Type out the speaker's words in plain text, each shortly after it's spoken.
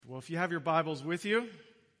If you have your Bibles with you,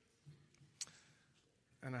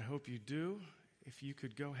 and I hope you do, if you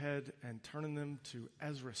could go ahead and turn them to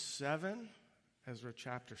Ezra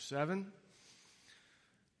chapter 7,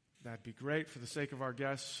 that'd be great. For the sake of our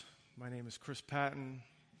guests, my name is Patton.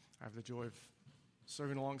 I have the joy of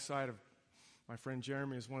serving alongside of my friend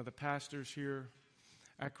Jeremy as one of the pastors here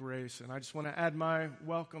at Grace, and I just want to add my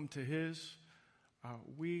welcome to his.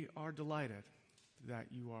 We are delighted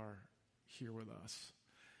that you are here with us.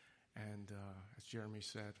 And as Jeremy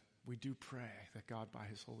said, we do pray that God, by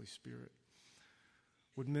his Holy Spirit,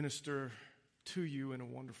 would minister to you in a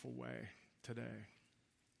wonderful way today.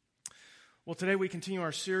 Well, today we continue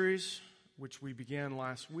our series, which we began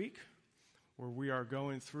last week, where we are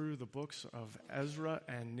going through the books of Ezra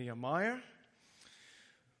and Nehemiah.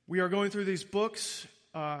 We are going through these books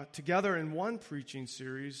together in one preaching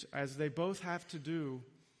series, as they both have to do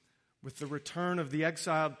with the return of the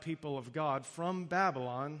exiled people of God from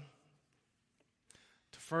Babylon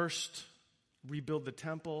to first rebuild the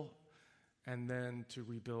temple and then to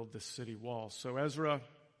rebuild the city walls. So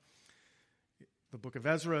the book of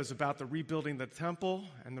Ezra is about the rebuilding the temple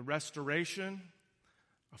and the restoration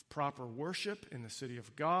of proper worship in the city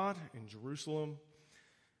of God in Jerusalem.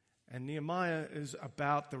 And Nehemiah is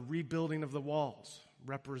about the rebuilding of the walls,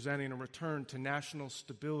 representing a return to national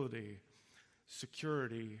stability,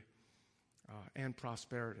 security, and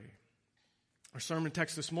prosperity. Our sermon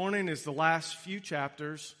text this morning is the last few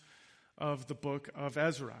chapters of the book of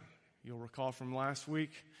Ezra. You'll recall from last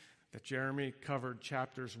week that Jeremy covered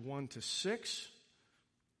chapters 1 to 6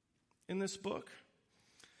 in this book.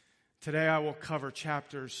 Today I will cover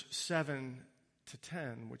chapters 7 to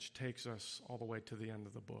 10, which takes us all the way to the end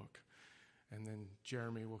of the book. And then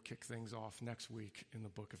Jeremy will kick things off next week in the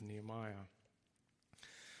book of Nehemiah.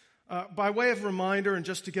 By way of reminder, and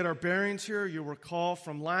just to get our bearings here, you'll recall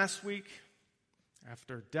from last week,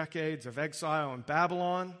 after decades of exile in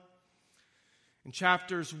Babylon, in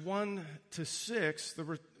chapters 1 to 6,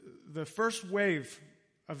 the first wave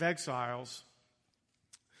of exiles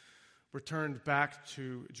returned back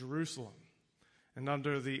to Jerusalem. And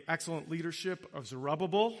under the excellent leadership of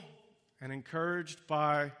Zerubbabel and encouraged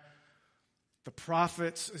by the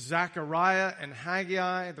prophets Zechariah and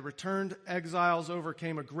Haggai, the returned exiles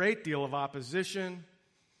overcame a great deal of opposition,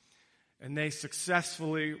 and they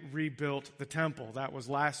successfully rebuilt the temple. That was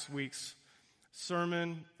last week's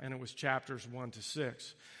sermon, and it was chapters 1 to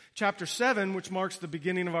 6. Chapter 7, which marks the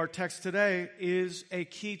beginning of our text today, is a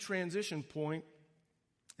key transition point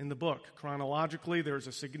in the book. Chronologically, there's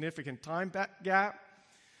a significant time gap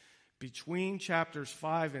between chapters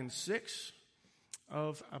 5 and 6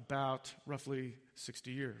 of about roughly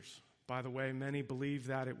 60 years. By the way, many believe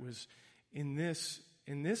that it was in this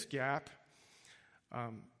gap,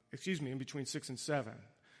 in between 6 and 7.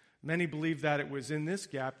 Many believe that it was in this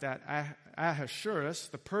gap that Ahasuerus,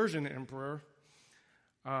 the Persian emperor,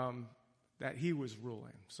 that he was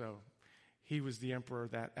ruling. So he was the emperor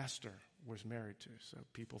that Esther was married to. So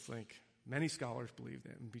people think, many scholars believe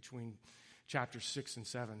that in between chapters 6 and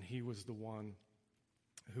 7, he was the one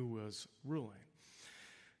who was ruling.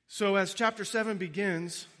 So as chapter 7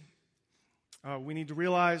 begins, we need to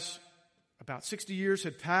realize about 60 years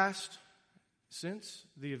had passed since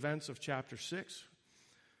the events of chapter 6,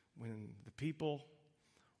 when the people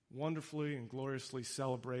wonderfully and gloriously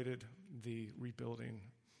celebrated the rebuilding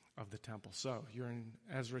of the temple. So you're in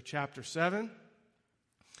Ezra chapter 7.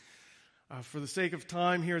 For the sake of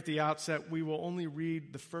time here at the outset, we will only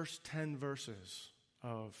read the first 10 verses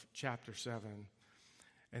of chapter 7.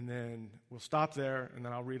 And then we'll stop there, and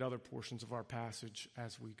then I'll read other portions of our passage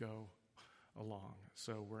as we go along.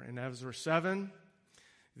 So we're in Ezra 7.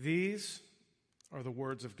 These are the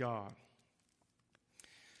words of God.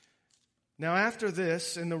 Now after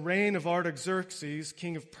this, in the reign of Artaxerxes,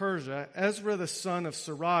 king of Persia, Ezra the son of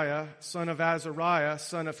Sariah, son of Azariah,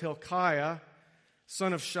 son of Hilkiah,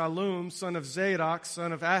 son of Shallum, son of Zadok,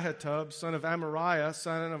 son of Ahitub, son of Amariah,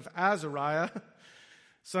 son of Azariah,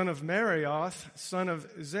 son of Marioth, son of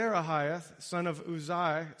Zerahiah, son of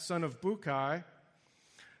Uzziah, son of Bukai,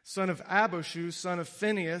 son of Abushu, son of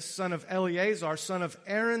Phinehas, son of Eleazar, son of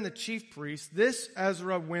Aaron the chief priest. This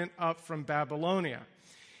Ezra went up from Babylonia.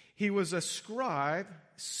 He was a scribe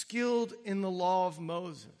skilled in the law of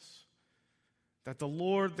Moses that the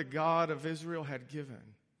Lord, the God of Israel, had given.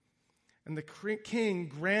 And the king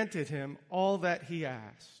granted him all that he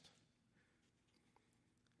asked.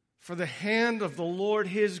 For the hand of the Lord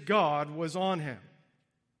his God was on him.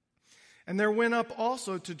 And there went up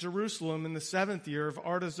also to Jerusalem in the 7th year of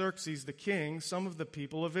Artaxerxes the king some of the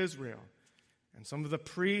people of Israel, and some of the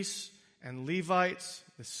priests and Levites,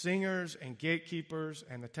 the singers and gatekeepers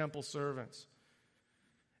and the temple servants.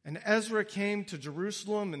 And Ezra came to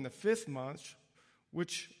Jerusalem in the 5th month,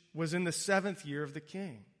 which was in the 7th year of the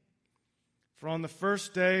king. For on the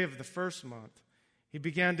 1st day of the 1st month, he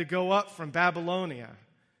began to go up from Babylonia.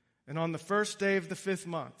 And on the 1st day of the 5th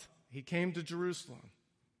month, he came to Jerusalem.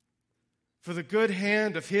 For the good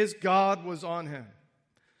hand of his God was on him.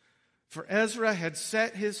 For Ezra had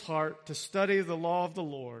set his heart to study the law of the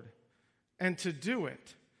Lord, and to do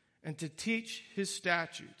it, and to teach his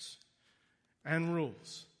statutes and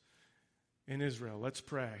rules in Israel. Let's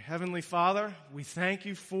pray. Heavenly Father, we thank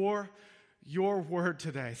you for your word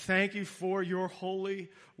today. Thank you for your holy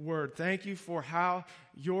word. Thank you for how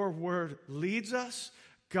your word leads us,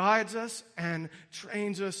 guides us, and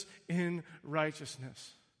trains us in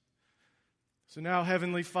righteousness. So now,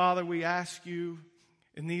 Heavenly Father, we ask you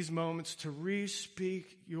in these moments to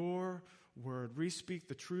re-speak your word, re-speak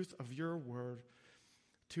the truth of your word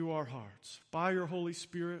to our hearts. By your Holy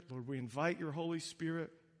Spirit, Lord, we invite your Holy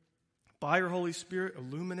Spirit. By your Holy Spirit,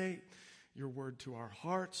 illuminate your word to our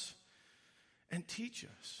hearts and teach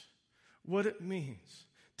us what it means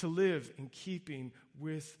to live in keeping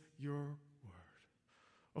with your word,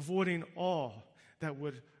 avoiding all that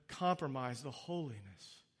would compromise the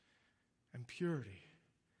holiness and purity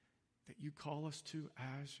that you call us to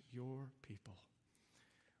as your people.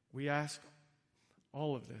 We ask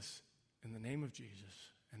all of this in the name of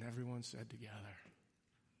Jesus, and everyone said together,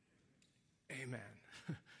 amen.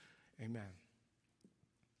 Amen.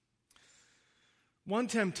 One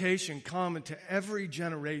temptation common to every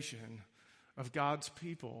generation of God's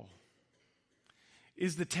people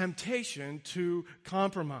is the temptation to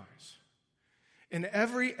compromise. In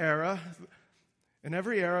every era,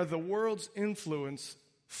 the world's influence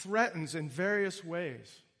threatens in various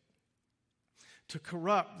ways to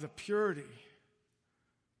corrupt the purity,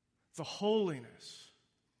 the holiness,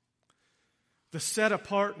 the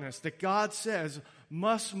set-apartness that God says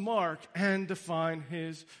must mark and define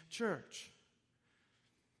his church.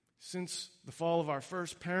 Since the fall of our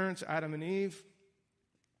first parents, Adam and Eve,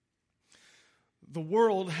 the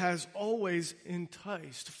world has always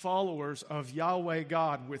enticed followers of Yahweh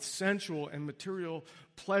God with sensual and material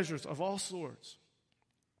pleasures of all sorts.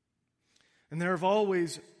 And there have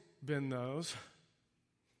always been those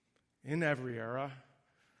in every era,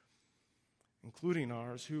 including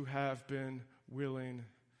ours, who have been willing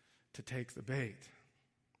to take the bait.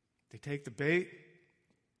 They take the bait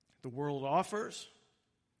the world offers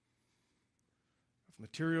of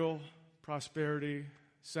material prosperity,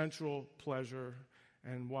 sensual pleasure,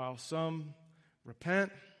 and while some repent,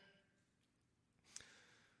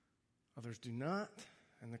 others do not,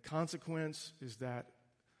 and the consequence is that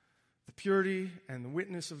the purity and the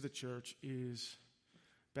witness of the church is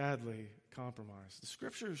badly compromised. The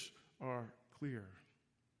scriptures are clear.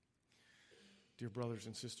 Dear brothers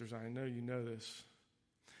and sisters, I know you know this.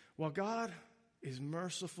 While God is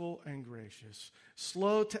merciful and gracious,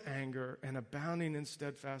 slow to anger, and abounding in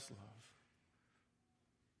steadfast love,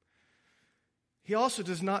 he also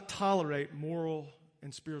does not tolerate moral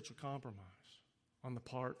and spiritual compromise on the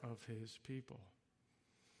part of his people.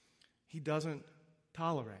 He doesn't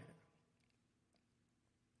tolerate it,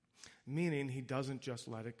 meaning he doesn't just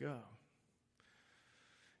let it go.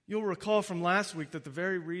 You'll recall from last week that the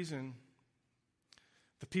very reason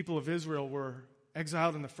the people of Israel were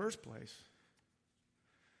exiled in the first place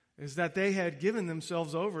is that they had given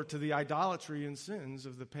themselves over to the idolatry and sins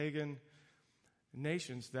of the pagan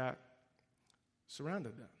nations that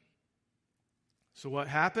surrounded them. So what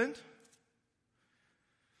happened?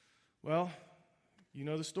 Well, you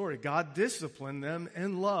know the story. God disciplined them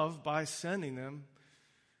in love by sending them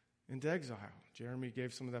into exile. Jeremy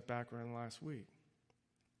gave some of that background last week.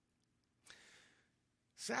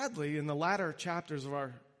 Sadly, in the latter chapters of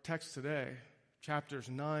our text today, chapters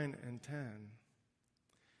 9 and 10,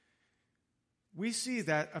 we see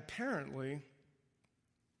that apparently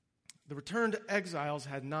the returned exiles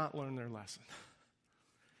had not learned their lesson.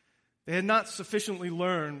 They had not sufficiently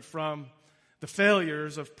learned from the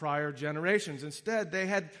failures of prior generations. Instead, they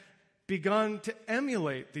had begun to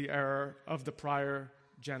emulate the error of the prior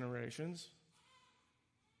generations.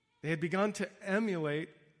 They had begun to emulate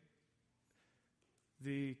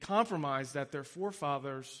the compromise that their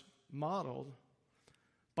forefathers modeled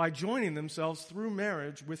by joining themselves through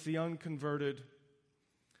marriage with the unconverted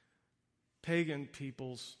pagan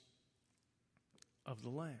peoples of the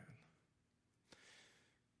land.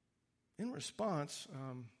 In response,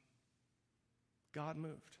 God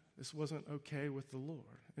moved. This wasn't okay with the Lord.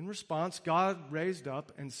 In response, God raised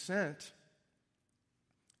up and sent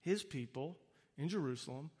his people in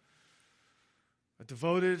Jerusalem, a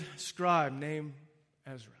devoted scribe named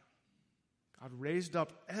Ezra. God raised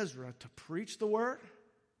up Ezra to preach the word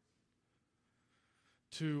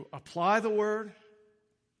to apply the word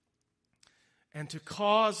and to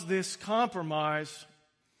cause this compromise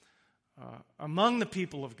among the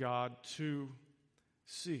people of God to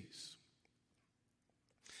cease.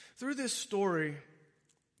 Through this story,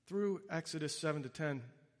 through Exodus 7 to 10,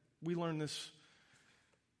 we learn this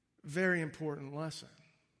very important lesson.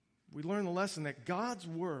 We learn the lesson that God's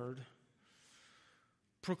word,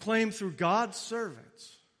 proclaimed through God's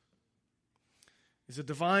servants, is a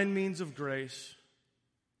divine means of grace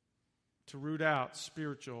to root out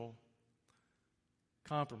spiritual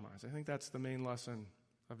compromise. I think that's the main lesson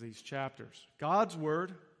of these chapters. God's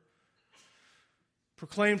word,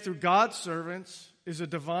 proclaimed through God's servants, is a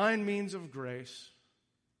divine means of grace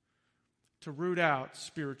to root out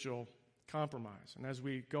spiritual compromise. And as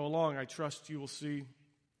we go along, I trust you will see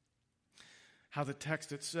how the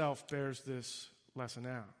text itself bears this lesson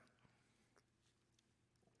out.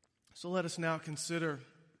 So let us now consider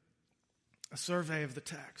a survey of the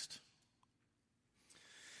text.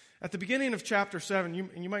 At the beginning of chapter 7,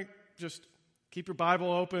 you might just keep your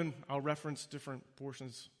Bible open. I'll reference different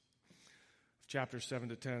portions of chapters 7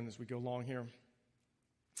 to 10 as we go along here.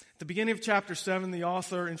 At the beginning of chapter 7, the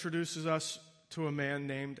author introduces us to a man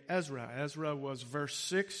named Ezra. Ezra was verse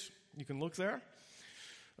 6. You can look there.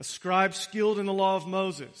 A scribe skilled in the law of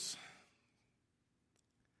Moses.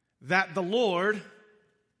 That the Lord,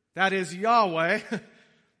 that is Yahweh,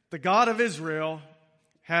 the God of Israel,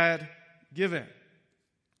 had given.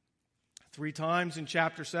 3 times in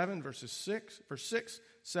chapter 7, verse 6,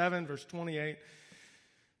 7, verse 28,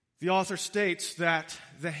 the author states that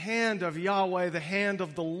the hand of Yahweh, the hand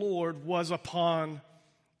of the Lord, was upon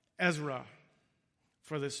Ezra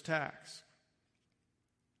for this task.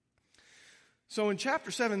 So in chapter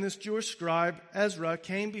 7, this Jewish scribe, Ezra,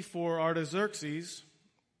 came before Artaxerxes,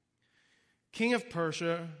 king of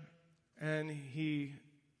Persia, and he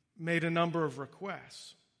made a number of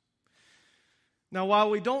requests. Now, while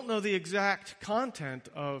we don't know the exact content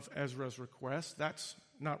of Ezra's request, that's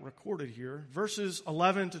not recorded here, verses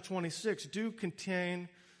 11 to 26 do contain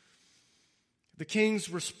the king's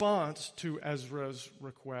response to Ezra's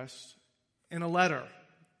request in a letter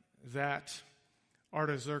that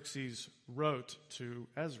Artaxerxes wrote to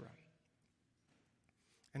Ezra.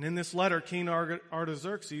 And in this letter, King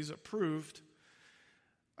Artaxerxes approved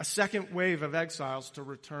a second wave of exiles to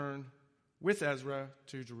return with Ezra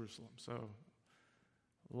to Jerusalem. So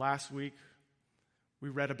last week, we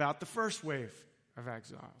read about the first wave of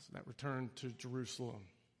exiles that returned to Jerusalem.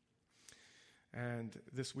 And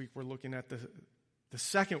this week, we're looking at the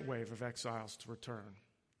second wave of exiles to return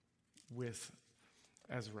with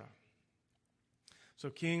Ezra. So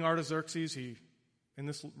King Artaxerxes,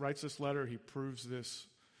 writes this letter, he proves this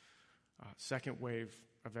second wave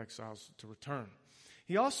of exiles to return.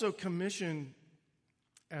 He also commissioned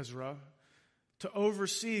Ezra to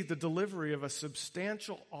oversee the delivery of a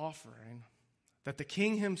substantial offering that the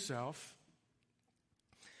king himself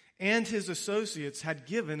and his associates had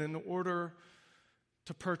given in order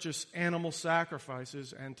to purchase animal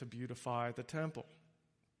sacrifices and to beautify the temple.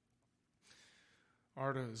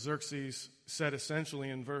 Artaxerxes said essentially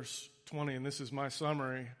in verse 20, and this is my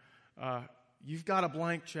summary, you've got a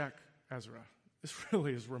blank check, Ezra. This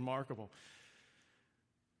really is remarkable.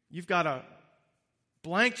 You've got a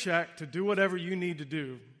blank check to do whatever you need to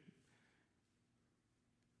do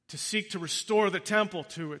to seek to restore the temple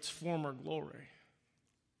to its former glory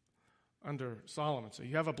under Solomon. So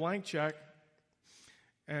you have a blank check,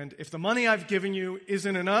 and if the money I've given you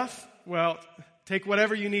isn't enough, well, take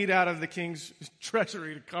whatever you need out of the king's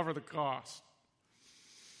treasury to cover the cost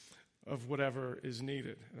of whatever is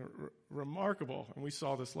needed. Remarkable, and we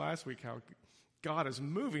saw this last week, how God is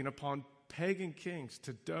moving upon pagan kings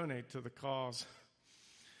to donate to the cause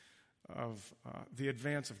of the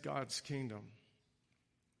advance of God's kingdom.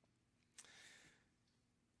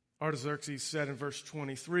 Artaxerxes said in verse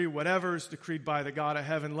 23, whatever is decreed by the God of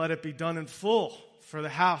heaven, let it be done in full for the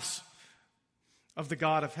house of the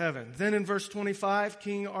God of heaven. Then in verse 25,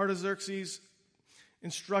 King Artaxerxes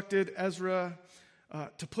instructed Ezra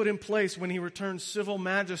to put in place when he returned civil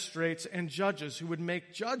magistrates and judges who would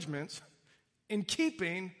make judgments in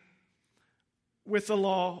keeping with the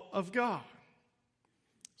law of God.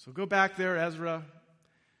 So go back there, Ezra,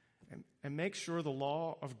 and make sure the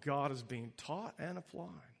law of God is being taught and applied.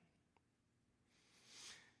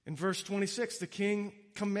 In verse 26, the king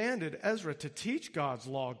commanded Ezra to teach God's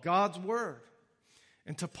law, God's word,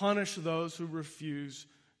 and to punish those who refuse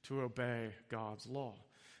to obey God's law.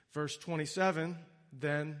 Verse 27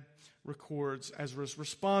 then records Ezra's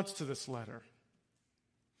response to this letter,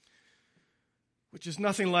 which is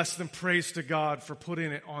nothing less than praise to God for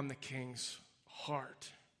putting it on the king's heart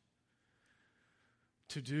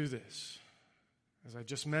to do this. As I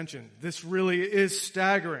just mentioned, this really is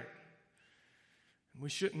staggering. We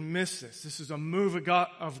shouldn't miss this. This is a move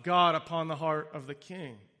of God upon the heart of the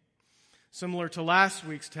king. Similar to last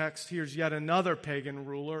week's text, here's yet another pagan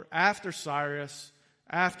ruler after Cyrus,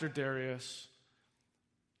 after Darius,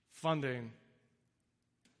 funding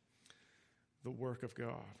the work of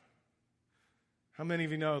God. How many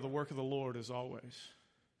of you know the work of the Lord is always,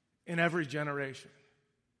 in every generation,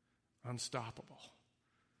 unstoppable?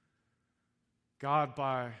 God,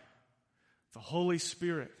 by the Holy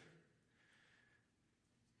Spirit,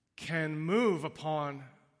 can move upon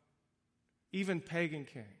even pagan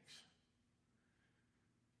kings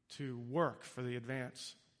to work for the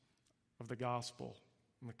advance of the gospel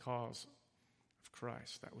and the cause of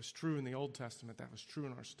Christ. That was true in the Old Testament. That was true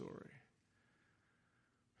in our story.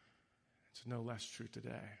 It's no less true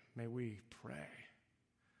today. May we pray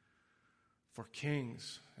for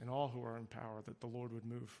kings and all who are in power that the Lord would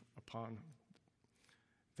move upon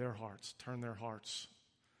their hearts, turn their hearts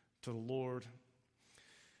to the Lord,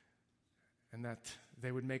 and that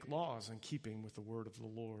they would make laws in keeping with the word of the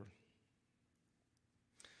Lord.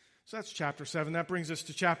 So that's chapter 7. That brings us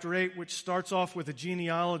to chapter 8, which starts off with a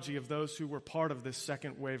genealogy of those who were part of this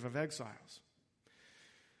second wave of exiles.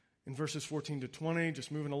 In verses 14 to 20,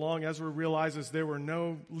 just moving along, Ezra realizes there were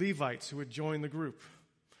no Levites who had joined the group,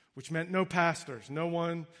 which meant no pastors, no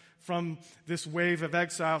one from this wave of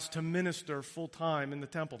exiles to minister full-time in the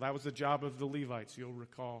temple. That was the job of the Levites, you'll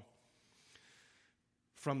recall,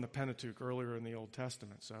 from the Pentateuch earlier in the Old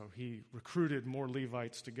Testament. So he recruited more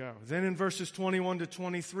Levites to go. Then in verses 21 to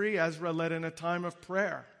 23, Ezra led in a time of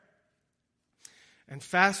prayer and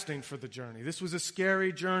fasting for the journey. This was a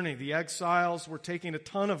scary journey. The exiles were taking a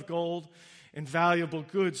ton of gold and valuable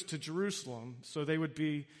goods to Jerusalem, so they would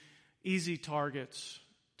be easy targets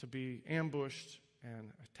to be ambushed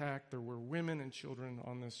and attacked. There were women and children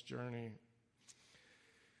on this journey.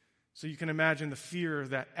 So you can imagine the fear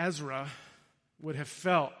that Ezra would have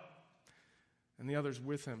felt, and the others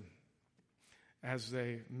with him, as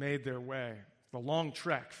they made their way, the long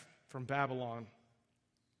trek from Babylon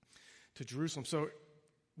to Jerusalem. So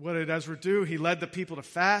what did Ezra do? He led the people to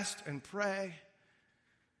fast and pray,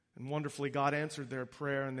 and wonderfully God answered their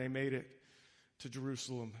prayer, and they made it to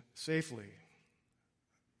Jerusalem safely.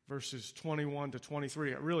 Verses 21 to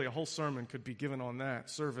 23, really a whole sermon could be given on that,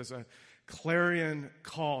 serve as a clarion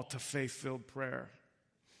call to faith-filled prayer.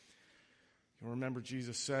 You remember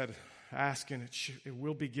Jesus said, ask and it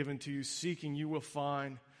will be given to you, seeking you will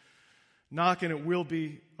find, knock and it will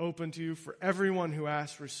be open to you. For everyone who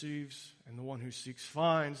asks receives, and the one who seeks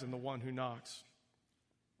finds, and the one who knocks,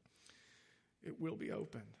 it will be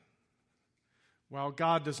opened. While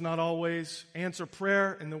God does not always answer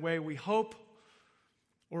prayer in the way we hope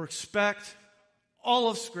or expect, all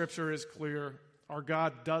of Scripture is clear. Our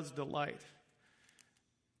God does delight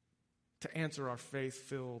to answer our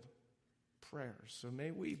faith-filled prayers. So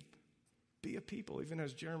may we be a people, even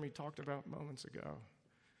as Jeremy talked about moments ago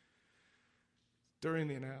during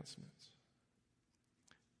the announcements,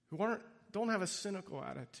 who don't have a cynical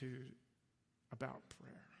attitude about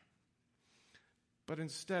prayer, but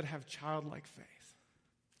instead have childlike faith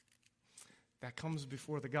that comes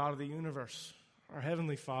before the God of the universe, our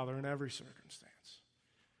Heavenly Father, in every circumstance,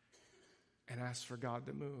 and asks for God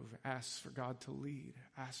to move, asks for God to lead,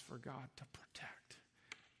 asks for God to protect,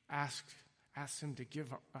 asks Him to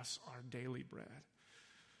give us our daily bread.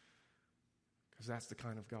 Because that's the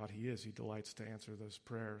kind of God He is. He delights to answer those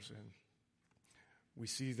prayers. And we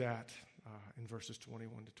see that in verses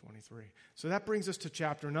 21 to 23. So that brings us to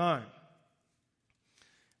chapter 9.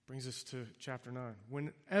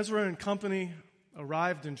 When Ezra and company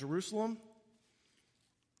arrived in Jerusalem,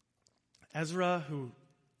 Ezra, who,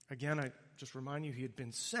 again, I just remind you, he had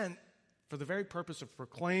been sent for the very purpose of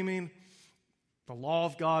proclaiming the law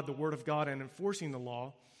of God, the Word of God, and enforcing the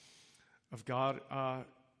law of God.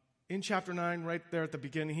 In chapter 9, right there at the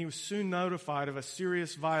beginning, he was soon notified of a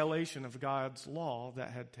serious violation of God's law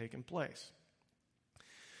that had taken place.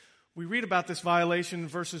 We read about this violation in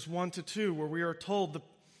verses 1 to 2, where we are told,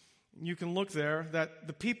 you can look there, that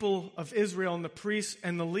the people of Israel and the priests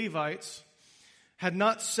and the Levites had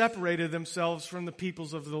not separated themselves from the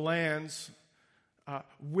peoples of the lands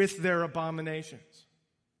with their abominations.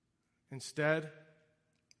 Instead,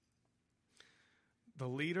 the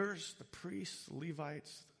leaders, the priests, the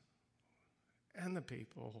Levites, and the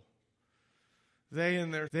people,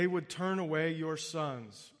 they would turn away your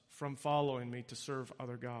sons from following me to serve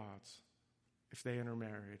other gods if they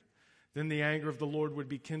intermarried. Then the anger of the Lord would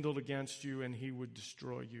be kindled against you, and He would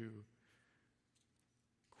destroy you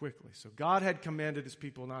quickly. So God had commanded His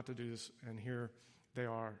people not to do this, and here they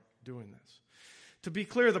are doing this. To be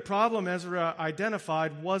clear, the problem Ezra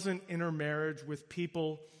identified wasn't intermarriage with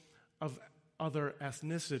people of other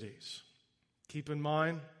ethnicities. Keep in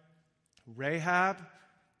mind, Rahab,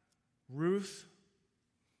 Ruth,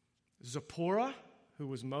 Zipporah, who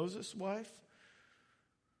was Moses' wife,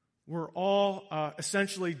 were all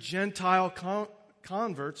essentially Gentile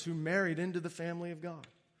converts who married into the family of God,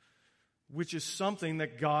 which is something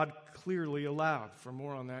that God clearly allowed. For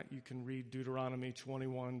more on that, you can read Deuteronomy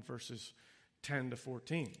 21, verses 10 to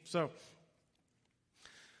 14. So,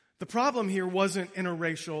 the problem here wasn't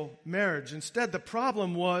interracial marriage. Instead, the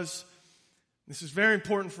problem was, this is very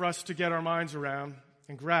important for us to get our minds around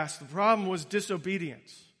and grasp, the problem was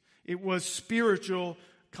disobedience. It was spiritual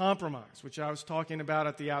compromise, which I was talking about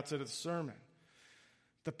at the outset of the sermon.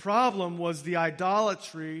 The problem was the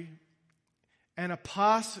idolatry and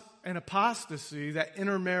apostasy that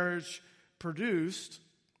intermarriage produced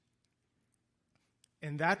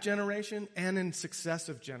in that generation and in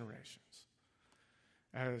successive generations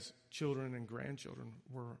as children and grandchildren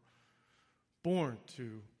were born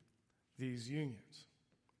to these unions.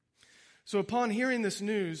 So upon hearing this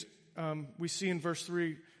news, we see in verse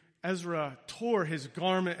 3, Ezra tore his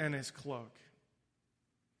garment and his cloak.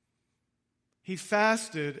 He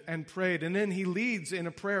fasted and prayed, and then he leads in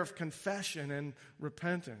a prayer of confession and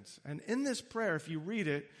repentance. And in this prayer, if you read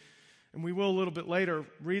it, and we will a little bit later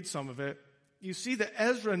read some of it, you see that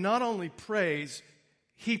Ezra not only prays,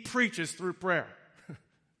 he preaches through prayer.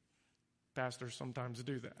 Pastors sometimes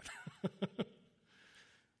do that.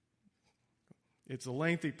 It's a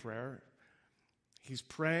lengthy prayer. He's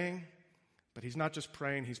praying, but he's not just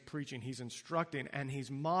praying, he's preaching, he's instructing, and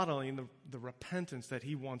he's modeling the repentance that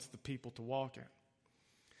he wants the people to walk in.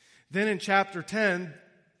 Then in chapter 10,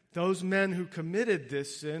 those men who committed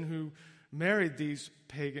this sin, who married these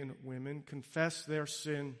pagan women, confessed their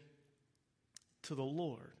sin to the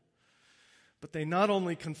Lord. But they not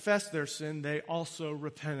only confessed their sin, they also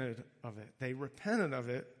repented of it. They repented of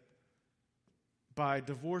it by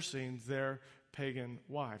divorcing their pagan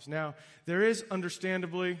wives. Now, there is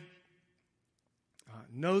understandably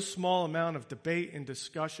no small amount of debate and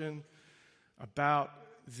discussion about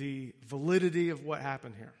the validity of what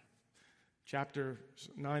happened here. Chapters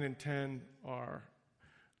 9 and 10 are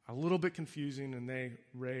a little bit confusing, and they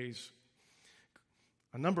raise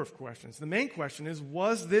a number of questions. The main question is,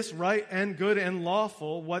 was this right and good and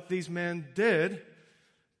lawful, what these men did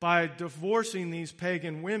by divorcing these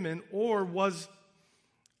pagan women, or was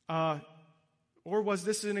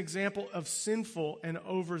this an example of sinful and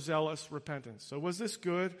overzealous repentance? So was this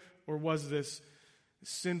good, or was this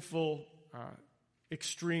sinful,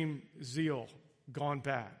 extreme zeal gone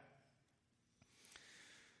bad?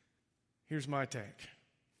 Here's my take.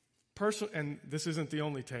 And this isn't the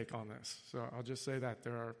only take on this, so I'll just say that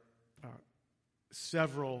there are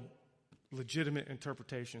several legitimate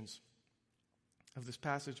interpretations of this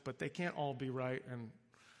passage, but they can't all be right, and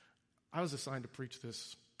I was assigned to preach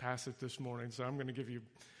this passage this morning, so I'm going to give you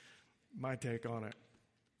my take on it.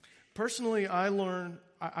 Personally, I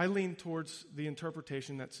lean towards the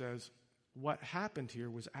interpretation that says what happened here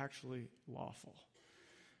was actually lawful,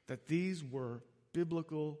 that these were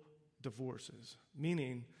biblical divorces,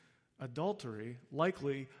 meaning adultery,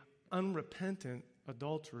 likely unrepentant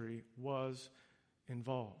adultery, was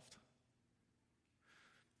involved.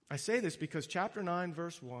 I say this because chapter 9,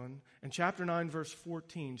 verse 1 and chapter 9, verse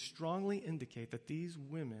 14 strongly indicate that these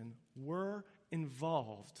women were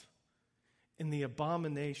involved in the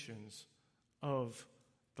abominations of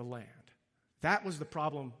the land. That was the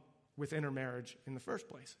problem with intermarriage in the first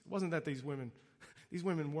place. It wasn't that these women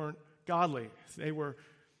weren't godly. They were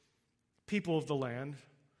people of the land.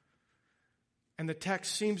 And the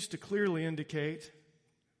text seems to clearly indicate,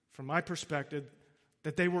 from my perspective,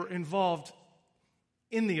 that they were involved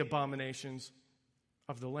in the abominations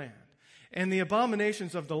of the land. And the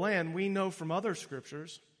abominations of the land, we know from other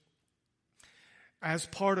scriptures, as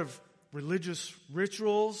part of religious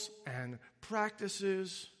rituals and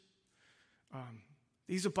practices,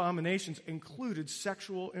 these abominations included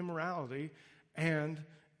sexual immorality and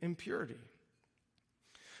impurity.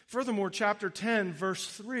 Furthermore, chapter 10, verse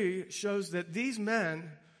 3 shows that these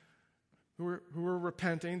men who were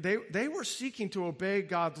repenting, they were seeking to obey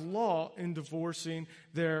God's law in divorcing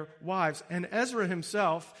their wives. And Ezra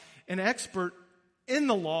himself, an expert in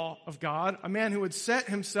the law of God, a man who had set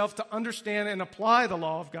himself to understand and apply the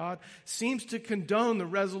law of God, seems to condone the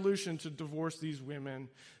resolution to divorce these women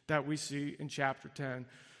that we see in chapter 10,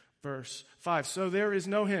 verse 5. So there is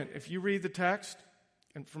no hint. If you read the text,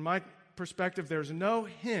 and from my perspective, there's no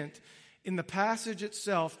hint in the passage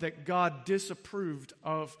itself that God disapproved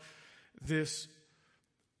of this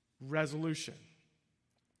resolution.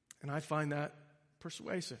 And I find that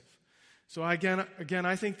persuasive. So again,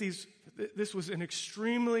 I think this was an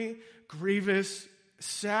extremely grievous,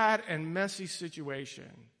 sad, and messy situation,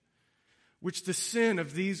 which the sin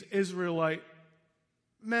of these Israelite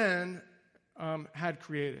men had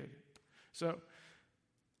created. So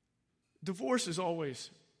divorce is always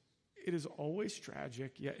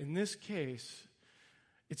tragic, yet in this case,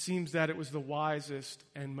 it seems that it was the wisest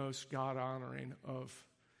and most God-honoring of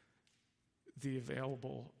the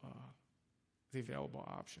available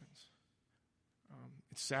options.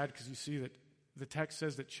 It's sad because you see that the text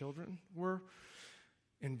says that children were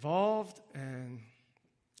involved, and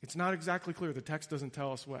it's not exactly clear. The text doesn't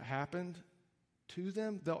tell us what happened to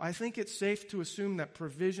them, though I think it's safe to assume that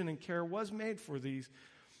provision and care was made for these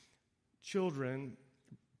children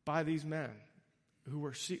by these men who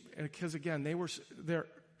were, because again,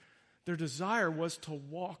 their desire was to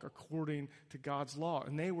walk according to God's law,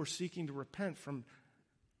 and they were seeking to repent from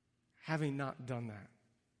having not done that.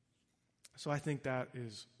 So I think that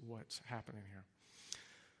is what's happening here.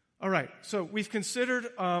 All right, so we've considered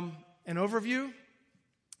an overview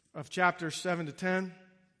of chapters 7 to 10.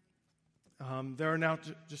 There are now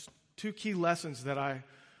just two key lessons that I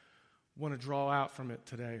want to draw out from it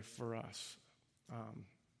today for us.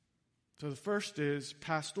 So the first is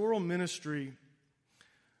pastoral ministry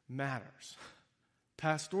matters.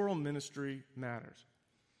 Pastoral ministry matters.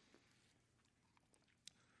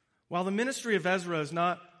 While the ministry of Ezra is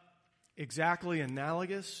not exactly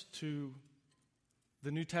analogous to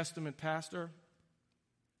the New Testament pastor,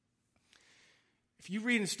 if you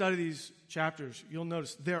read and study these chapters, you'll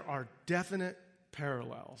notice there are definite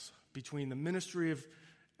parallels between the ministry of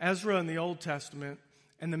Ezra in the Old Testament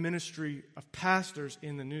and the ministry of pastors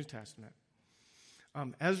in the New Testament.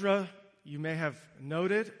 Ezra, you may have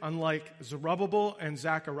noted, unlike Zerubbabel and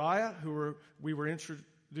Zechariah, we were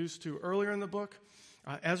introduced to earlier in the book,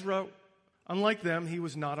 Ezra, unlike them, he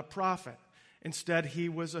was not a prophet. Instead, he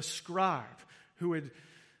was a scribe who had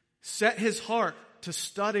set his heart to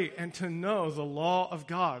study and to know the law of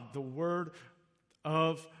God, the word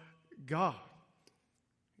of God.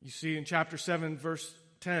 You see in chapter 7, verse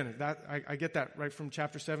 10, I get that right from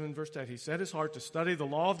chapter 7, verse 10. He set his heart to study the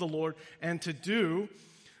law of the Lord and to do,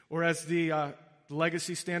 or as the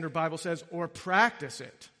Legacy Standard Bible says, or practice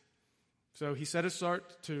it. So he set his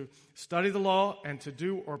heart to study the law and to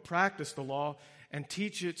do or practice the law and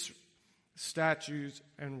teach its statutes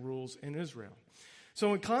and rules in Israel.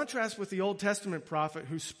 So in contrast with the Old Testament prophet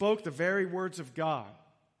who spoke the very words of God,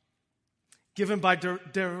 given by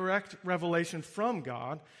direct revelation from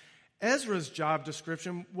God, Ezra's job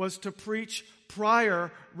description was to preach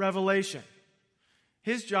prior revelation.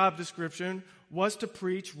 His job description was to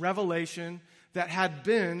preach revelation that had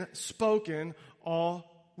been spoken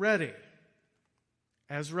already.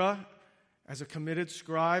 Ezra, as a committed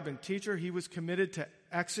scribe and teacher, he was committed to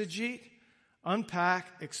exegete, unpack,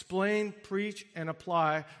 explain, preach, and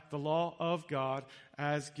apply the law of God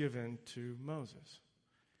as given to Moses.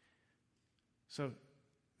 So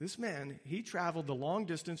this man, he traveled the long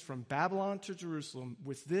distance from Babylon to Jerusalem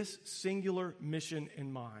with this singular mission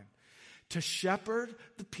in mind: to shepherd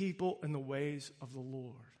the people in the ways of the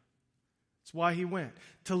Lord. That's why he went,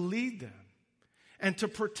 to lead them and to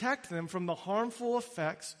protect them from the harmful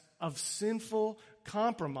effects of sinful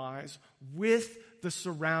compromise with the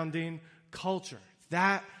surrounding culture.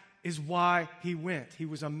 That is why he went. He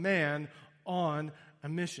was a man on a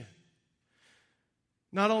mission.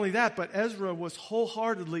 Not only that, but Ezra was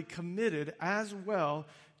wholeheartedly committed as well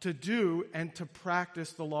to do and to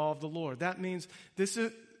practice the law of the Lord. That means this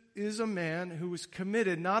is a man who was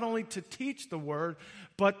committed not only to teach the word,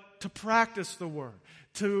 but to practice the word,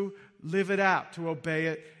 to live it out, to obey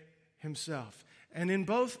it himself. And in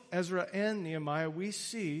both Ezra and Nehemiah, we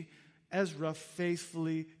see Ezra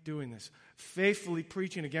faithfully doing this, faithfully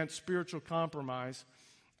preaching against spiritual compromise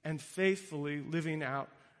and faithfully living out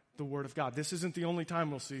the word of God. This isn't the only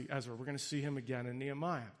time we'll see Ezra. We're going to see him again in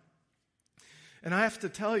Nehemiah. And I have to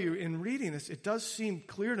tell you, in reading this, it does seem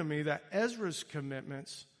clear to me that Ezra's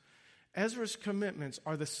commitments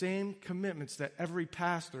are the same commitments that every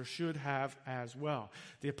pastor should have as well.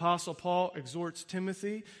 The Apostle Paul exhorts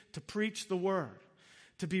Timothy to preach the word,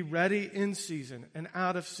 to be ready in season and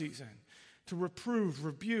out of season, to reprove,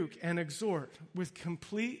 rebuke, and exhort with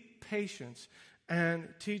complete patience and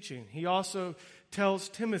teaching. He also tells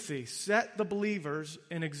Timothy, set the believers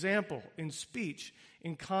an example in speech,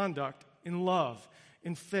 in conduct, in love,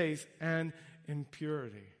 in faith, and in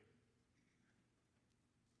purity.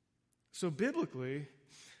 So biblically,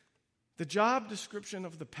 the job description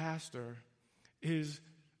of the pastor is,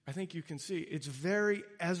 I think you can see, it's very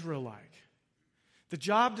Ezra-like. The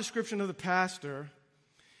job description of the pastor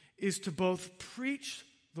is to both preach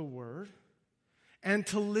the word and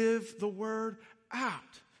to live the word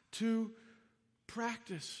out, to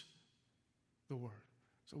practice the word.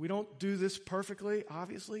 So we don't do this perfectly,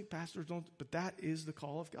 obviously. Pastors don't, but that is the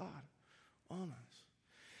call of God on us.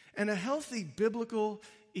 And a healthy biblical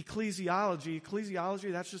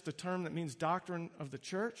ecclesiology, that's just a term that means doctrine of the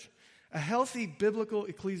church. A healthy biblical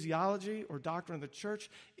ecclesiology or doctrine of the church,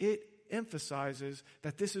 it emphasizes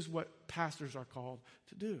that this is what pastors are called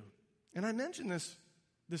to do. And I mentioned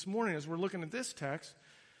this morning as we're looking at this text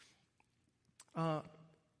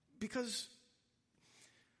because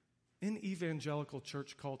in evangelical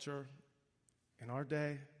church culture in our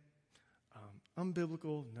day,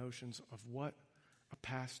 unbiblical notions of what a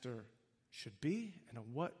pastor should be and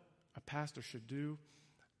of what a pastor should do,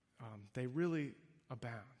 they really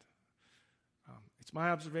abound. It's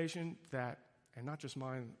my observation that, and not just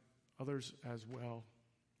mine, others as well,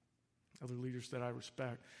 other leaders that I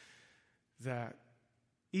respect, that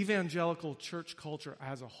evangelical church culture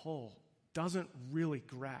as a whole doesn't really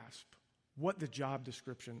grasp what the job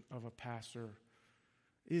description of a pastor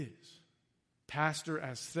is. Pastor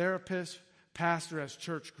as therapist, pastor as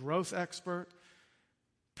church growth expert,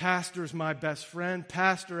 pastor as my best friend,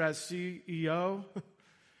 pastor as CEO,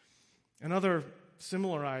 and other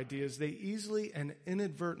similar ideas, they easily and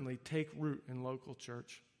inadvertently take root in local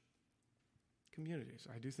church communities.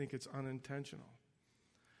 I do think it's unintentional.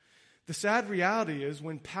 The sad reality is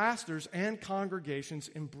when pastors and congregations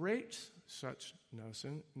embrace such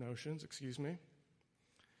notions,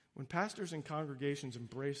 when pastors and congregations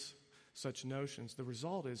embrace such notions, the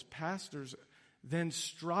result is pastors then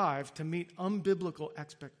strive to meet unbiblical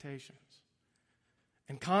expectations.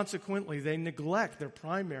 And consequently, they neglect their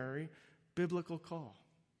primary biblical call.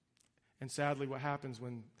 And sadly, what happens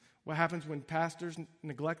when pastors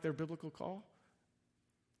neglect their biblical call?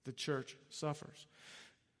 The church suffers.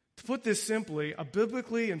 To put this simply, a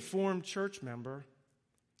biblically informed church member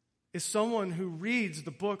is someone who reads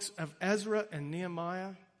the books of Ezra and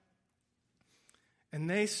Nehemiah, and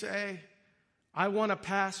they say, I want a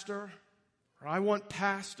pastor, or I want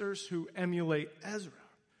pastors who emulate Ezra.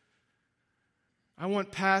 I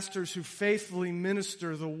want pastors who faithfully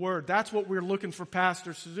minister the word. That's what we're looking for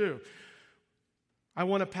pastors to do. I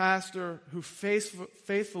want a pastor who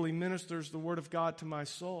faithfully ministers the word of God to my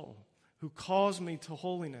soul, who calls me to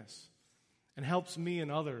holiness and helps me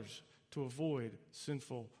and others to avoid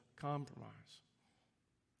sinful compromise.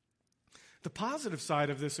 The positive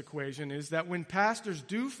side of this equation is that when pastors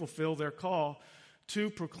do fulfill their call to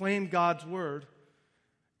proclaim God's word,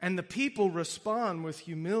 and the people respond with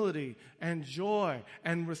humility and joy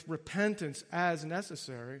and with repentance as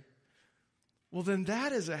necessary, well, then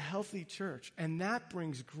that is a healthy church, and that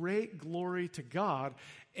brings great glory to God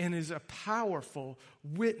and is a powerful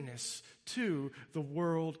witness to the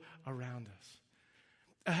world around us.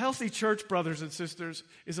 A healthy church, brothers and sisters,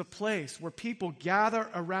 is a place where people gather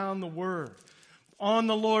around the word on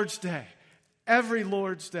the Lord's Day, every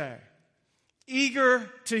Lord's Day, eager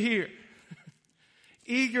to hear,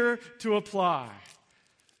 eager to apply,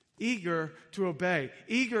 eager to obey,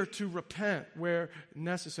 eager to repent where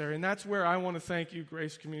necessary. And that's where I want to thank you,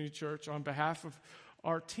 Grace Community Church, on behalf of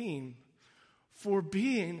our team, for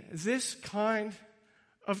being this kind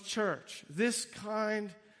of church, this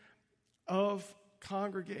kind of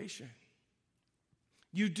congregation.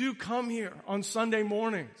 You do come here on Sunday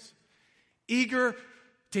mornings, eager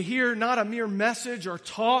to hear not a mere message or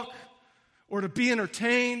talk, or to be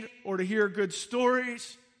entertained, or to hear good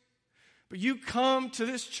stories. But you come to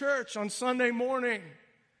this church on Sunday morning,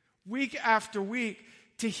 week after week,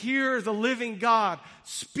 to hear the living God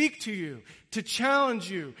speak to you, to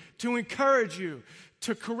challenge you, to encourage you,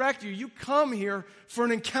 to correct you. You come here for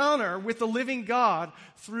an encounter with the living God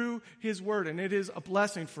through His Word, and it is a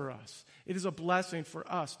blessing for us. It is a blessing for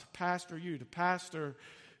us to pastor you, to pastor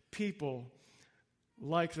people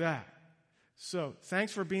like that. So,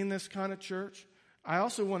 thanks for being this kind of church. I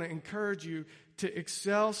also want to encourage you to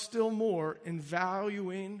excel still more in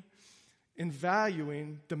valuing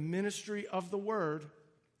the ministry of the Word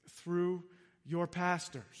through your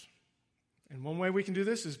pastors. And one way we can do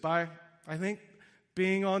this is by, I think,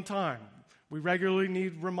 being on time. We regularly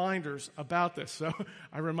need reminders about this. So,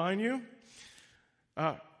 I remind you,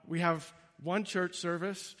 we have one church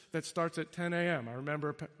service that starts at 10 a.m. I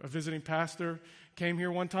remember a visiting pastor came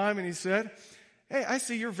here one time and he said, hey, I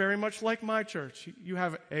see you're very much like my church. You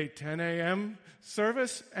have a 10 a.m.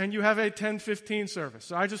 service and you have a 10:15 service.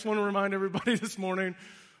 So I just want to remind everybody this morning,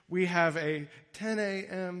 we have a 10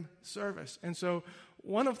 a.m. service. And so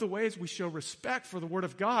one of the ways we show respect for the Word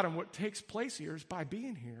of God and what takes place here is by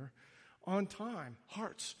being here on time,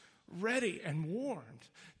 hearts ready and warmed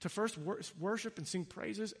to first worship and sing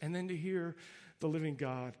praises, and then to hear the living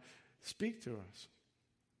God speak to us.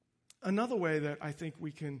 Another way that I think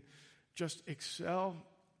we can just excel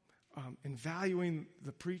in valuing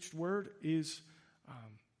the preached word is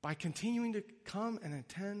by continuing to come and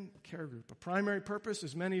attend care group. A primary purpose,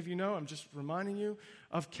 as many of you know, I'm just reminding you,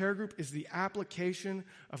 of care group is the application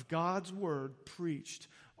of God's word preached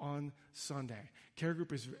on Sunday. Care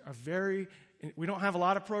group is we don't have a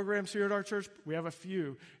lot of programs here at our church, but we have a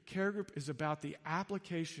few. Care group is about the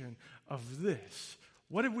application of this.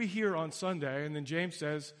 What did we hear on Sunday? And then James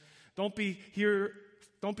says, don't be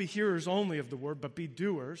hearers only of the word, but be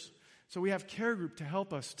doers. So we have care group to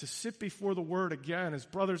help us to sit before the word again as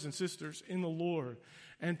brothers and sisters in the Lord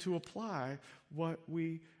and to apply what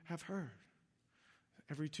we have heard.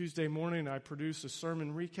 Every Tuesday morning I produce a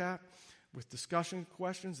sermon recap with discussion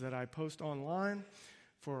questions that I post online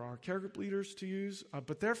for our care group leaders to use,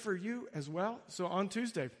 but they're for you as well. So on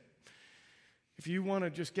Tuesday, if you want to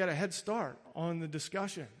just get a head start on the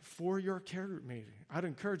discussion for your care group meeting, I'd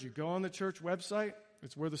encourage you, go on the church website.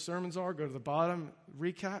 It's where the sermons are. Go to the bottom,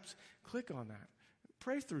 recaps. Click on that.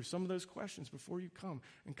 Pray through some of those questions before you come.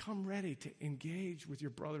 And come ready to engage with your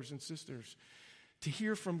brothers and sisters. To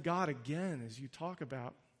hear from God again as you talk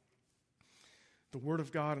about the Word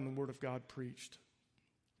of God and the Word of God preached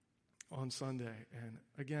on Sunday. And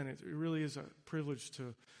again, it really is a privilege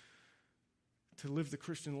to live the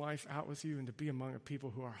Christian life out with you and to be among a people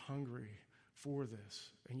who are hungry for this.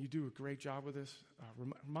 And you do a great job with this.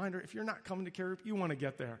 Reminder, if you're not coming to care group, you want to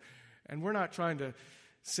get there. And we're not trying to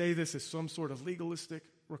say this as some sort of legalistic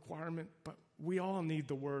requirement, but we all need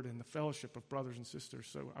the word and the fellowship of brothers and sisters.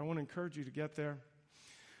 So I want to encourage you to get there.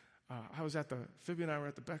 Phoebe and I were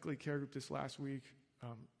at the Beckley care group this last week.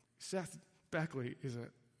 Seth Beckley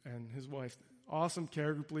and his wife, awesome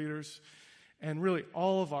care group leaders. And really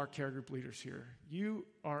all of our care group leaders here. You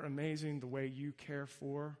are amazing the way you care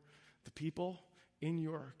for the people in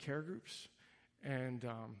your care groups. And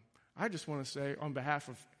I just want to say on behalf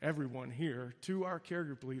of everyone here to our care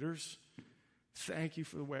group leaders, thank you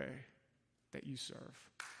for the way that you serve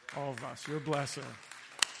all of us. You're a blessing.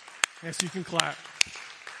 Yes, you can clap.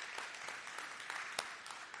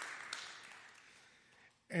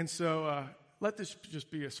 And so let this just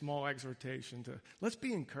be a small exhortation let's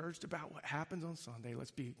be encouraged about what happens on Sunday.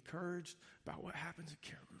 Let's be encouraged about what happens at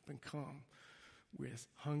care group and come with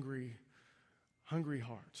hungry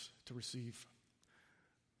hearts to receive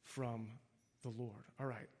from the Lord. All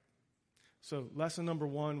right. So lesson number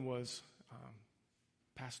 1 was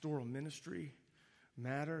pastoral ministry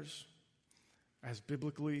matters as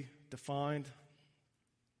biblically defined.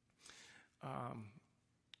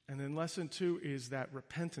 And then lesson 2 is that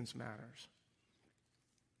repentance matters.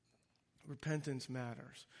 Repentance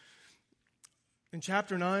matters. In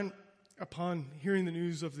chapter 9, upon hearing the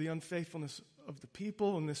news of the unfaithfulness of the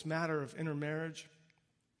people in this matter of intermarriage,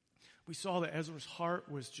 we saw that Ezra's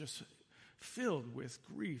heart was just filled with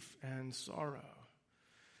grief and sorrow.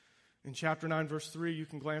 In chapter 9, verse 3, you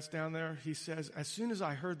can glance down there. He says, as soon as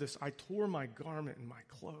I heard this, I tore my garment and my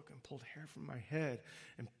cloak and pulled hair from my head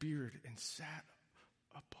and beard and sat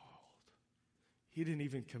appalled. He didn't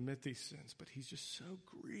even commit these sins, but he's just so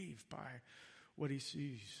grieved by what he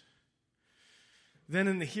sees. Then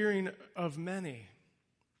in the hearing of many,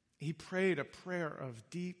 he prayed a prayer of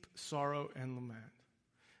deep sorrow and lament.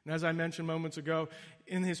 And as I mentioned moments ago,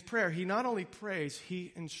 in his prayer, he not only prays,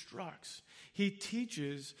 he instructs. He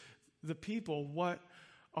teaches the people what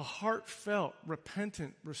a heartfelt,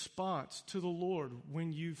 repentant response to the Lord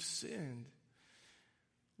when you've sinned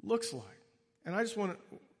looks like. And I just want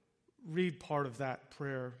to read part of that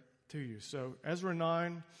prayer to you. So Ezra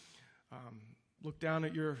 9, look down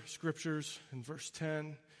at your scriptures in verse 10,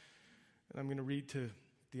 and I'm going to read to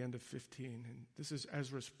the end of 15. And this is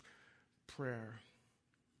Ezra's prayer.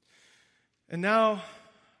 And now,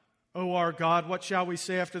 O our God, what shall we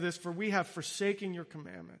say after this? For we have forsaken your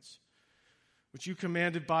commandments, which you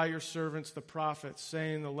commanded by your servants, the prophets,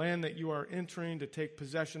 saying, the land that you are entering to take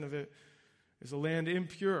possession of it is a land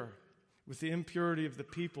impure, with the impurity of the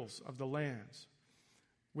peoples of the lands,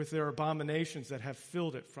 with their abominations that have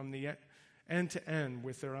filled it from the end to end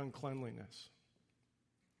with their uncleanliness.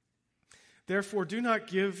 Therefore, do not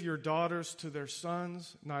give your daughters to their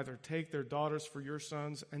sons, neither take their daughters for your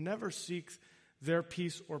sons, and never seek their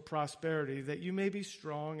peace or prosperity, that you may be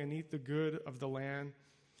strong and eat the good of the land,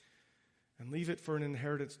 and leave it for an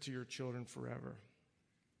inheritance to your children forever.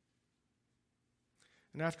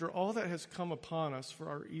 And after all that has come upon us for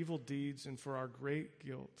our evil deeds and for our great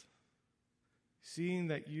guilt, seeing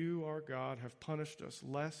that you, our God, have punished us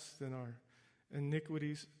less than our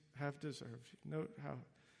iniquities have deserved. Note how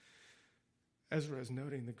Ezra is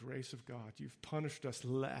noting the grace of God. You've punished us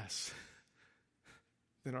less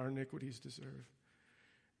than our iniquities deserve,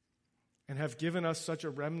 and have given us such a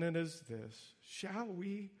remnant as this. Shall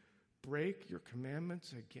we break your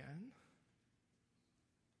commandments again?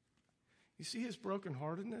 You see his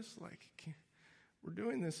brokenheartedness? Like, we're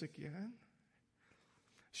doing this again?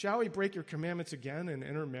 Shall we break your commandments again and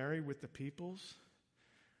intermarry with the peoples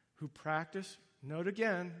who practice, note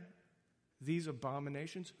again, these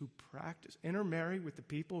abominations, who practice, intermarry with the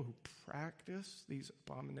people who practice these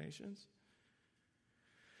abominations?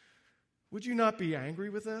 Would you not be angry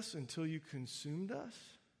with us until you consumed us?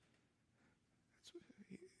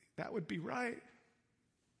 That would be right.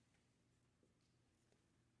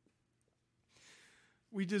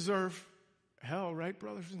 We deserve hell, right,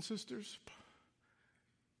 brothers and sisters?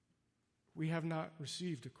 We have not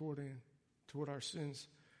received according to what our sins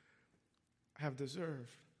have deserved.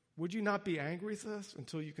 Would you not be angry with us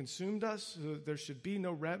until you consumed us, so that there should be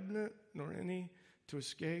no remnant nor any to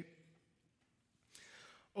escape?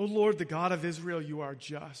 O Lord, the God of Israel, you are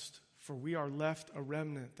just, for we are left a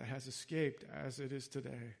remnant that has escaped as it is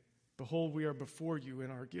today. Behold, we are before you in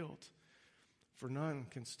our guilt, for none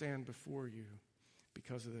can stand before you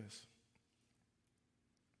because of this.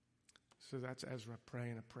 So that's Ezra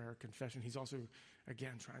praying a prayer of confession. He's also,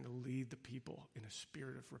 again, trying to lead the people in a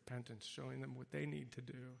spirit of repentance, showing them what they need to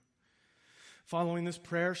do. Following this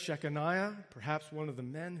prayer, Shechaniah, perhaps one of the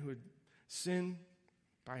men who had sinned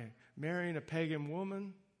by marrying a pagan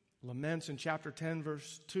woman, laments in chapter 10,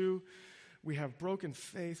 verse 2, we have broken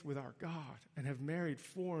faith with our God and have married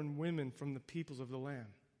foreign women from the peoples of the land.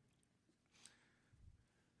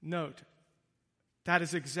 Note, that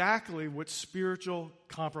is exactly what spiritual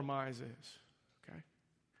compromise is. Okay?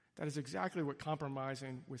 That is exactly what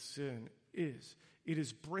compromising with sin is. It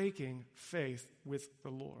is breaking faith with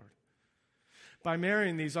the Lord. By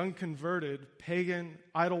marrying these unconverted, pagan,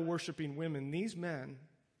 idol-worshiping women, these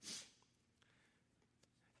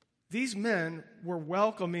men were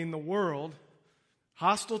welcoming the world,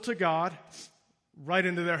 hostile to God, right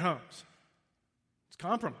into their homes. It's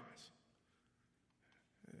compromise.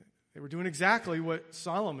 They were doing exactly what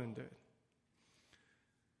Solomon did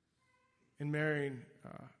in marrying,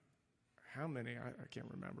 how many? I can't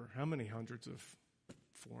remember. How many hundreds of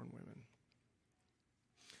foreign women?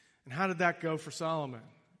 And how did that go for Solomon?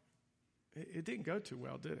 It didn't go too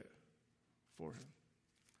well, did it, for him?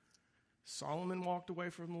 Solomon walked away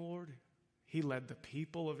from the Lord. He led the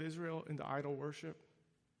people of Israel into idol worship.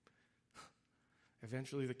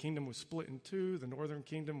 Eventually, the kingdom was split in two. The northern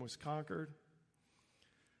kingdom was conquered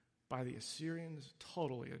by the Assyrians,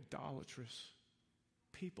 totally idolatrous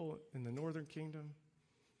people in the northern kingdom.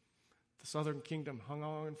 The southern kingdom hung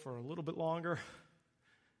on for a little bit longer.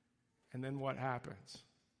 And then what happens?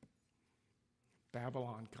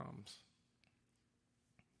 Babylon comes.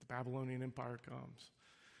 The Babylonian Empire comes.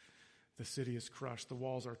 The city is crushed. The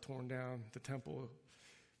walls are torn down. The temple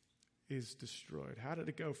is destroyed. How did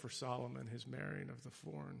it go for Solomon, his marrying of the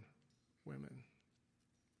foreign women?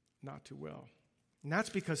 Not too well. And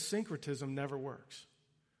that's because syncretism never works.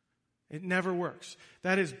 It never works.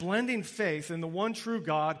 That is, blending faith in the one true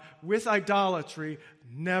God with idolatry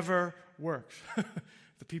never works.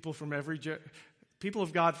 The people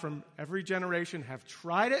of God from every generation have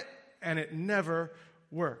tried it, and it never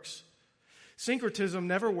works. Syncretism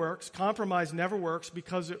never works. Compromise never works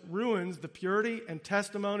because it ruins the purity and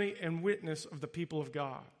testimony and witness of the people of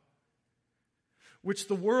God, which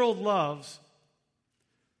the world loves.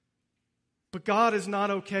 But God is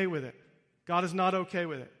not okay with it. God is not okay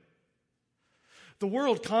with it. The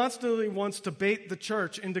world constantly wants to bait the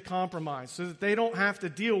church into compromise so that they don't have to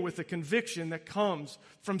deal with the conviction that comes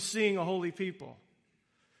from seeing a holy people.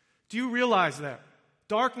 Do you realize that?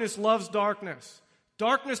 Darkness loves darkness.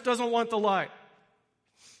 Darkness doesn't want the light.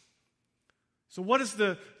 So what is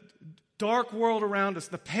the dark world around us,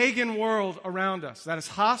 the pagan world around us that is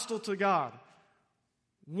hostile to God,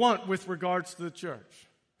 want with regards to the church?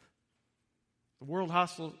 The world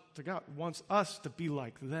hostile to God wants us to be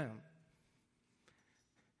like them.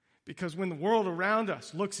 Because when the world around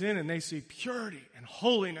us looks in and they see purity and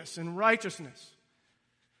holiness and righteousness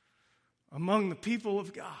among the people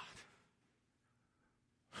of God,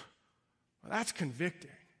 well, that's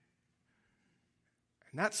convicting.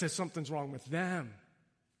 And that says something's wrong with them.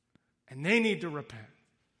 And they need to repent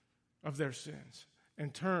of their sins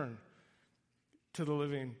and turn to the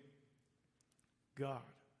living God.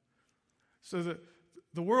 So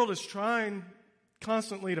the world is trying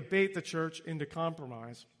constantly to bait the church into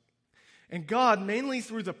compromise. And God, mainly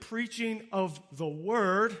through the preaching of the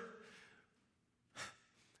Word,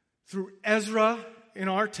 through Ezra in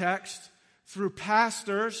our text, through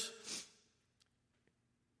pastors,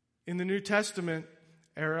 In the New Testament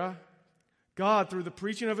era, God, through the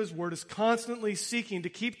preaching of his word, is constantly seeking to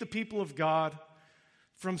keep the people of God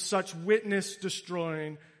from such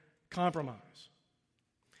witness-destroying compromise.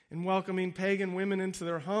 In welcoming pagan women into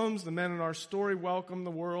their homes, the men in our story welcome the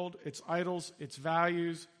world, its idols, its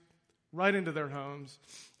values, right into their homes.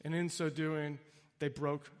 And in so doing, they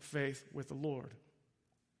broke faith with the Lord.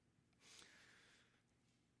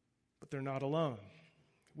 But they're not alone.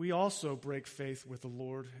 We also break faith with the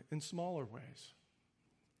Lord in smaller ways.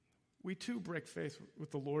 We too break faith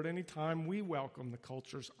with the Lord anytime we welcome the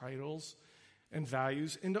culture's idols and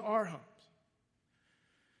values into our homes.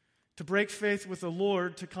 To break faith with the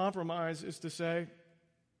Lord, to compromise, is to say,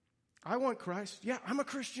 I want Christ. Yeah, I'm a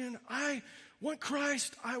Christian. I want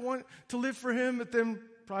Christ. I want to live for him, but then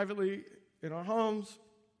privately in our homes,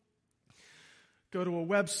 go to a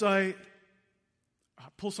website,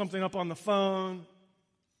 pull something up on the phone,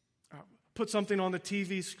 put something on the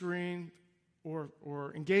TV screen,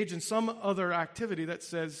 or engage in some other activity that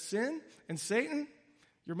says, sin and Satan,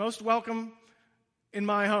 you're most welcome in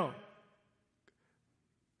my home.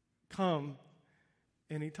 Come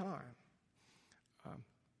anytime.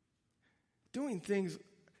 Doing things,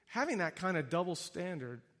 having that kind of double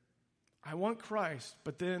standard, I want Christ,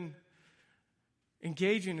 but then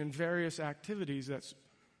engaging in various activities that's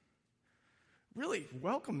really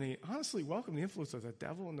honestly welcome the influence of the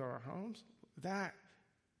devil into our homes, that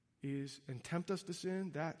is, and tempt us to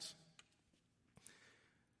sin, that's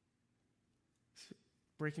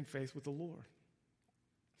breaking faith with the Lord.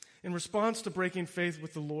 In response to breaking faith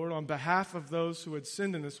with the Lord, on behalf of those who had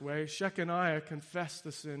sinned in this way, Shechaniah confessed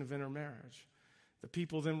the sin of intermarriage. The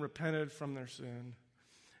people then repented from their sin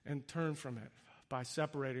and turned from it by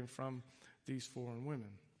separating from these foreign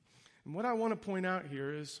women. And what I want to point out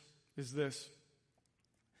here is this,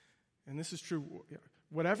 and this is true,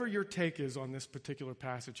 whatever your take is on this particular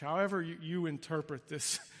passage, however you interpret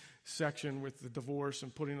this section with the divorce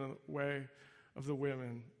and putting away of the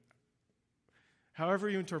women, however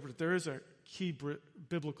you interpret it, there is a key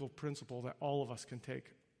biblical principle that all of us can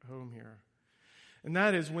take home here. And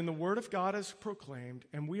that is, when the word of God is proclaimed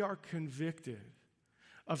and we are convicted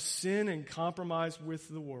of sin and compromise with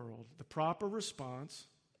the world, the proper response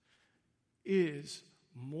is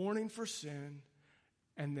mourning for sin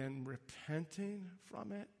and then repenting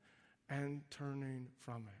from it and turning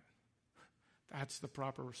from it. That's the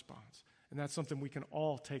proper response. And that's something we can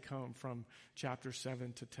all take home from chapter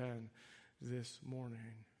 7 to 10 this morning.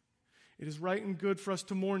 It is right and good for us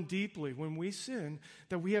to mourn deeply when we sin,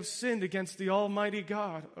 that we have sinned against the Almighty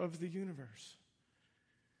God of the universe.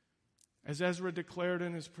 As Ezra declared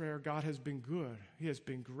in his prayer, God has been good. He has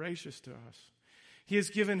been gracious to us. He has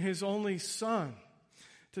given his only Son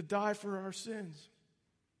to die for our sins.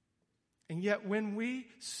 And yet when we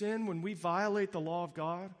sin, when we violate the law of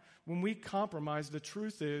God, when we compromise, the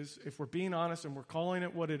truth is, if we're being honest and we're calling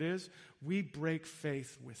it what it is, we break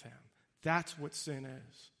faith with him. That's what sin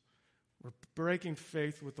is. We're breaking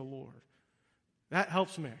faith with the Lord. That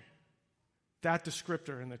helps me, that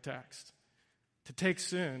descriptor in the text, to take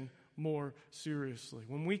sin more seriously.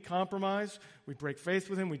 When we compromise, we break faith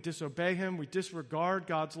with him, we disobey him, we disregard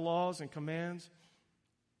God's laws and commands.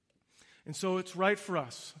 And so it's right for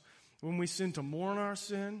us, when we sin, to mourn our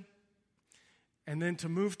sin and then to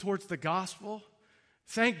move towards the gospel.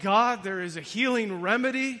 Thank God there is a healing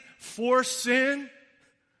remedy for sin.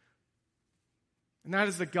 And that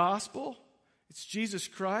is the gospel. It's Jesus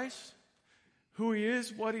Christ, who he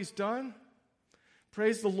is, what he's done.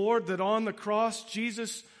 Praise the Lord that on the cross,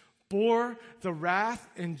 Jesus bore the wrath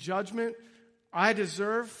and judgment I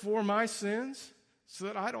deserve for my sins so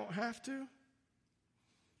that I don't have to.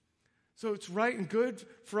 So it's right and good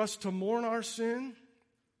for us to mourn our sin,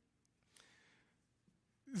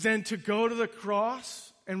 then to go to the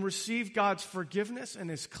cross and receive God's forgiveness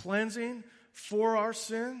and his cleansing for our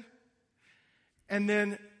sin. And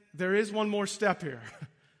then there is one more step here.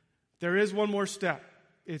 There is one more step.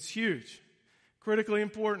 It's huge, critically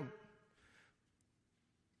important.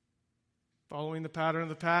 Following the pattern of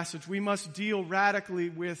the passage, we must deal radically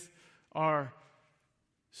with our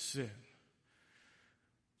sin.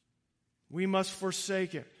 We must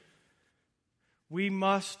forsake it. We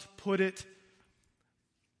must put it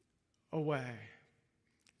away.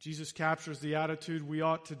 Jesus captures the attitude we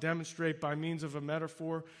ought to demonstrate by means of a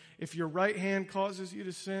metaphor. If your right hand causes you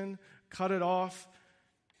to sin, cut it off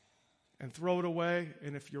and throw it away.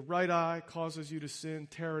 And if your right eye causes you to sin,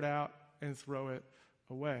 tear it out and throw it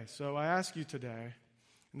away. So I ask you today,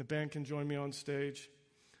 and the band can join me on stage,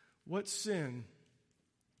 what sin,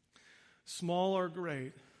 small or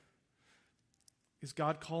great, is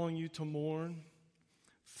God calling you to mourn,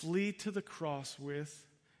 flee to the cross with,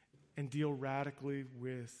 and deal radically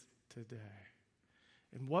with today.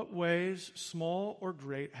 In what ways, small or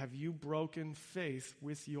great, have you broken faith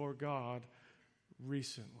with your God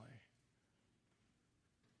recently?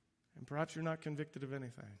 And perhaps you're not convicted of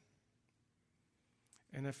anything.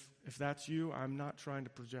 And if that's you, I'm not trying to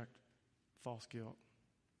project false guilt.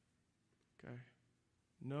 Okay?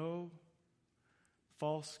 No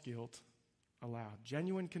false guilt allowed.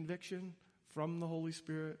 Genuine conviction from the Holy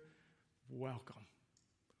Spirit, welcome.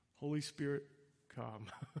 Holy Spirit, come.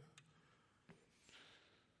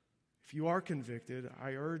 If you are convicted,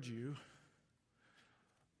 I urge you,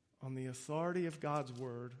 on the authority of God's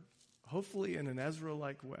word, hopefully in an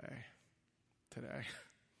Ezra-like way today,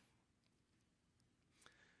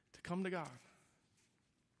 to come to God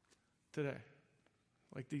today,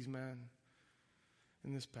 like these men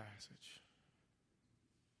in this passage.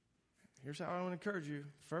 Here's how I want to encourage you.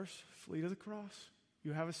 First, flee to the cross.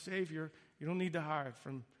 You have a Savior. You don't need to hide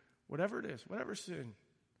from whatever it is, whatever sin,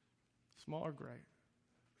 small or great.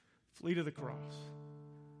 Flee to the cross.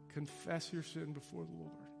 Confess your sin before the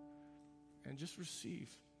Lord. And just receive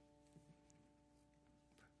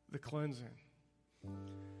the cleansing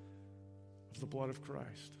of the blood of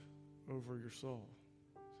Christ over your soul.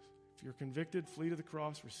 If you're convicted, flee to the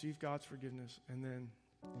cross, receive God's forgiveness, and then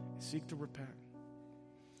seek to repent.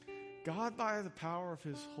 God, by the power of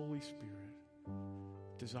His Holy Spirit,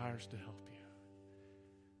 desires to help you.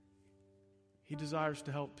 He desires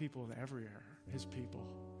to help people in every area, His people.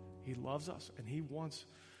 He loves us, and He wants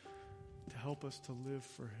to help us to live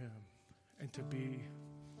for Him and to be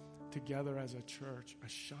together as a church, a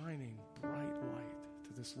shining, bright light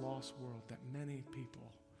to this lost world that many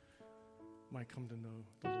people might come to know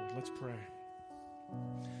the Lord. Let's pray.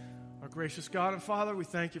 Our gracious God and Father, we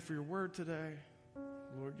thank You for Your word today.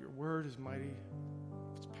 Lord, Your word is mighty.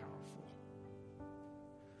 It's powerful.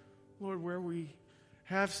 Lord, where we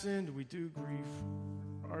have sinned, we do grieve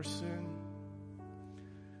our sin.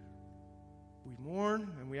 We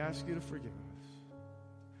mourn and we ask You to forgive us.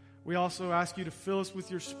 We also ask You to fill us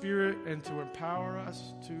with Your Spirit and to empower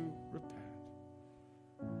us to repent.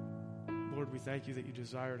 Lord, we thank You that You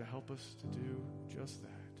desire to help us to do just that.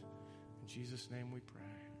 In Jesus' name we pray.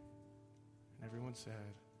 And everyone said,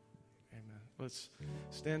 amen. Let's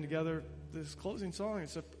stand together. This closing song,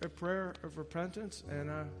 it's a prayer of repentance,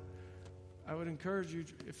 and I would encourage you,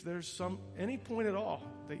 if there's any point at all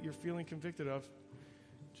that you're feeling convicted of,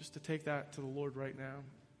 just to take that to the Lord right now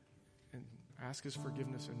and ask His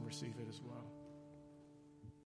forgiveness and receive it as well.